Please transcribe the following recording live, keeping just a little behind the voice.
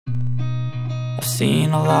I've seen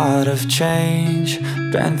a lot of change,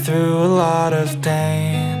 been through a lot of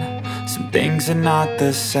pain. Some things are not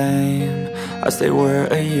the same as they were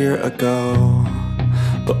a year ago,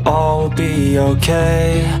 but all will be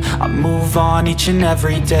okay. I move on each and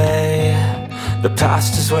every day. The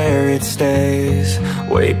past is where it stays,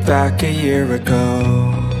 way back a year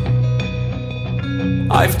ago.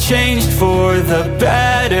 I've changed for the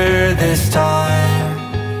better this time.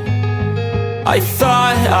 I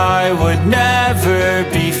thought I would never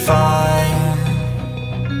be fine.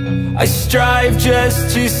 I strive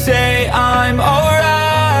just to say I'm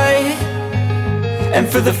alright, and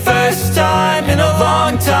for the first time in a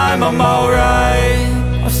long time I'm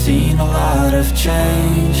alright. I've seen a lot of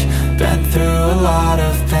change, been through a lot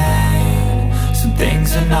of pain. Some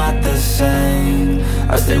things are not the same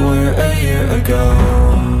as they were a year ago,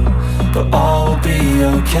 but all will be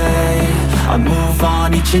okay. I move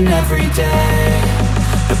on each and every day.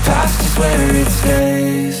 The past is where it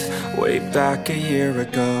stays, way back a year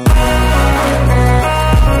ago.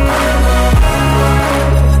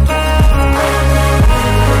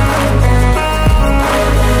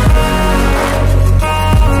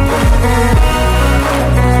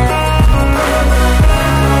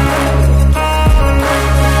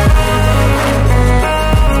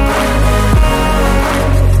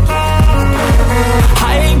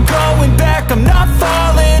 I'm not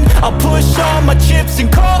falling, I'll push all my chips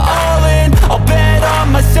and call all in. I'll bet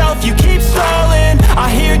on myself, you keep stalling.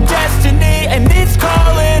 I hear destiny and it's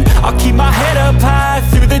calling. I'll keep my head up high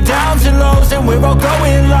through the downs and lows, and we're all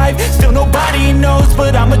going live. Still nobody knows,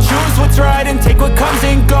 but I'ma choose what's right and take what comes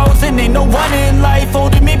and goes. And ain't no one in life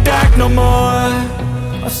holding me back no more.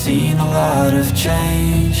 I've seen a lot of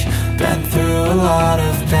change, been through a lot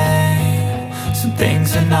of pain. Some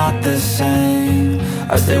things are not the same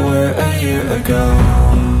as they were a year ago,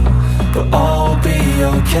 but all will be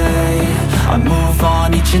okay. I move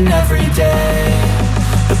on each and every day.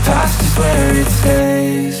 The past is where it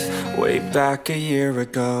stays, way back a year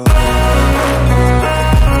ago.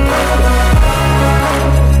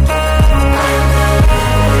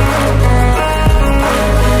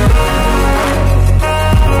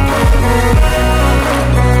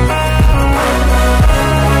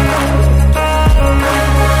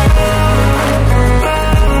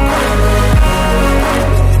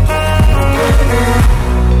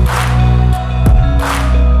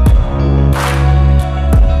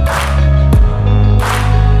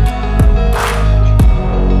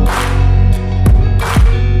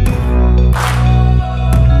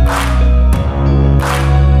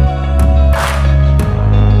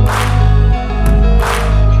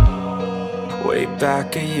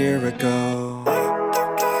 Back a year ago.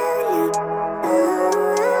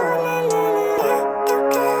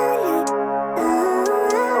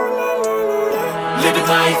 Living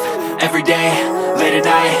life every day, late at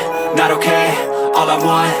night, not okay. All I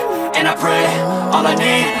want, and I pray, all I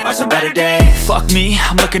need are some better days. Fuck me,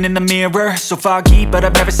 I'm looking in the mirror, so foggy, but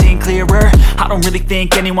I've never seen clearer. I don't really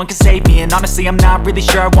think anyone can save me, and honestly I'm not really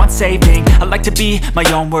sure I want saving. I like to be my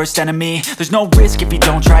own worst enemy. There's no risk if you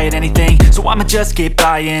don't try at anything, so I'ma just keep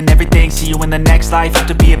buying everything. See you in the next life, have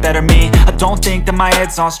to be a better me. I don't think that my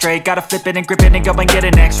head's on straight, gotta flip it and grip it and go and get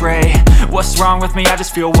an x-ray. What's wrong with me? I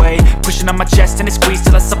just feel weight pushing on my chest and it squeezes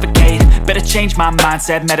till I suffocate. Better change my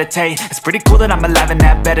mindset, meditate. It's pretty cool that I'm alive and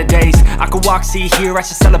have better days. I could walk, see, hear, I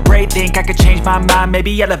should celebrate. Think I could change my mind,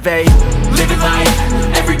 maybe elevate. Living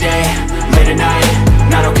life, every day, late at night,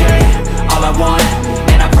 not okay. All I want,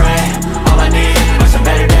 and I pray, all I need are some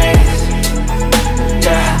better days.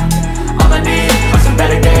 Yeah, all I need are some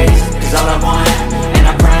better days. Cause all I want, and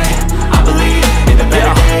I pray, I believe in the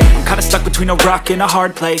better days. I'm kinda stuck between a rock and a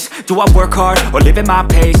hard place. Do I work hard or live at my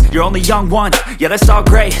pace? You're only young once, yeah that's all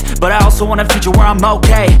great, but I also want a future where I'm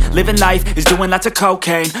okay. Living life is doing lots of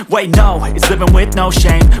cocaine. Wait no, it's living with no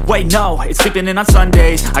shame. Wait no, it's sleeping in on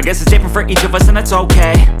Sundays. I guess it's different for each of us and that's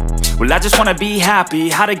okay. Well I just wanna be happy,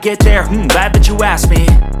 how to get there? Glad that you asked me.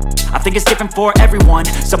 I think it's different for everyone.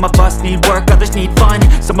 Some of us need work, others need fun.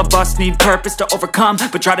 Some of us need purpose to overcome,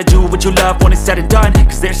 but try to do what you love when it's said and done.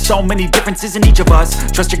 Cause there's so many differences in each of us.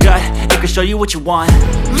 Trust your gut, it can show you what you want.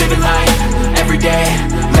 Living life, every day,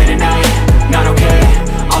 late at night, not okay.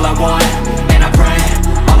 All I want, and I pray,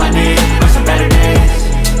 all I need are some better days.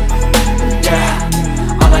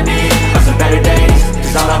 Yeah, all I need are some better days.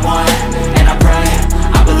 Cause all I want, and I pray,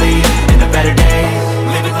 I believe in the better days.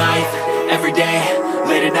 Living life, every day,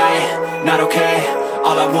 late at night, not okay.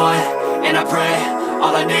 All I want, and I pray,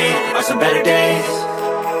 all I need are some better days.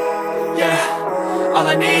 Yeah, all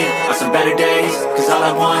I need are some better days. Cause all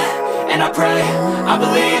I want, and I pray, I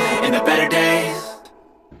believe in the better days.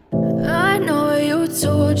 I know you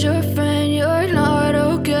told your friend you're not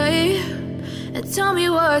tell me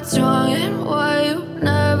what's wrong and why you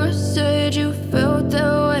never said you felt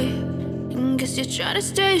that way. And guess you're trying to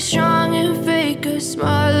stay strong and fake a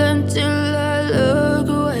smile until I look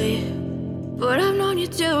away. But I've known you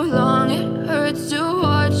too long, it hurts to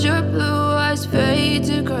watch your blue eyes fade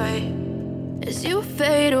to gray as you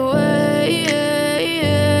fade away,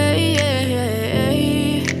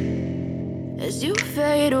 as you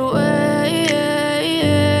fade away.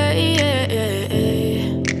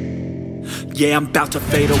 Yeah, I'm about to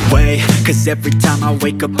fade away, cause every time I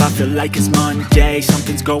wake up I feel like it's Monday.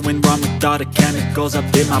 Something's going wrong with all the chemicals up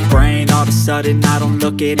in my brain. All of a sudden I don't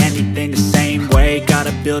look at anything the same way.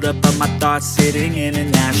 Gotta build up of my thoughts sitting in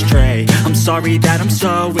an ashtray. I'm sorry that I'm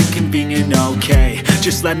so inconvenient, okay.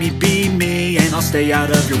 Just let me be me and I'll stay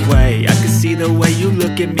out of your way. I can see the way you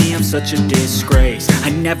look at me, I'm such a disgrace.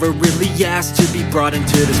 I never really asked to be brought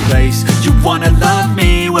into this place. You wanna love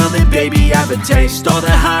me? Well then baby have a taste. All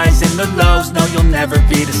the highs and the lows, no you'll never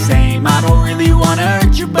be the same. I don't really wanna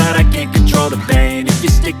hurt you but I can't control the pain. If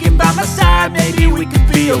you're sticking by my side maybe we could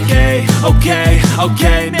be okay.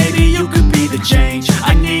 Okay, maybe you could be the change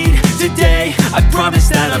I need today. I promise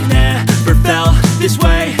that I've never felt this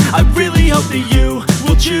way. I really hope that you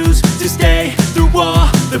will choose to stay through all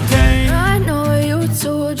the pain. I know you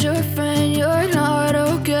told your friend you're not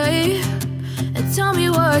okay, and tell me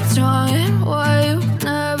what's wrong and why you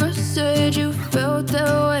never said you felt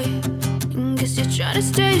that way. And guess you're trying to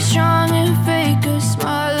stay strong and fake a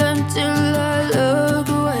smile until I look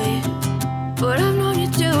away. But I've known you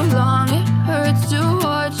too long, it hurts to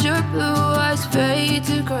watch your blue eyes fade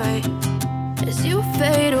to gray as you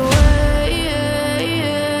fade away.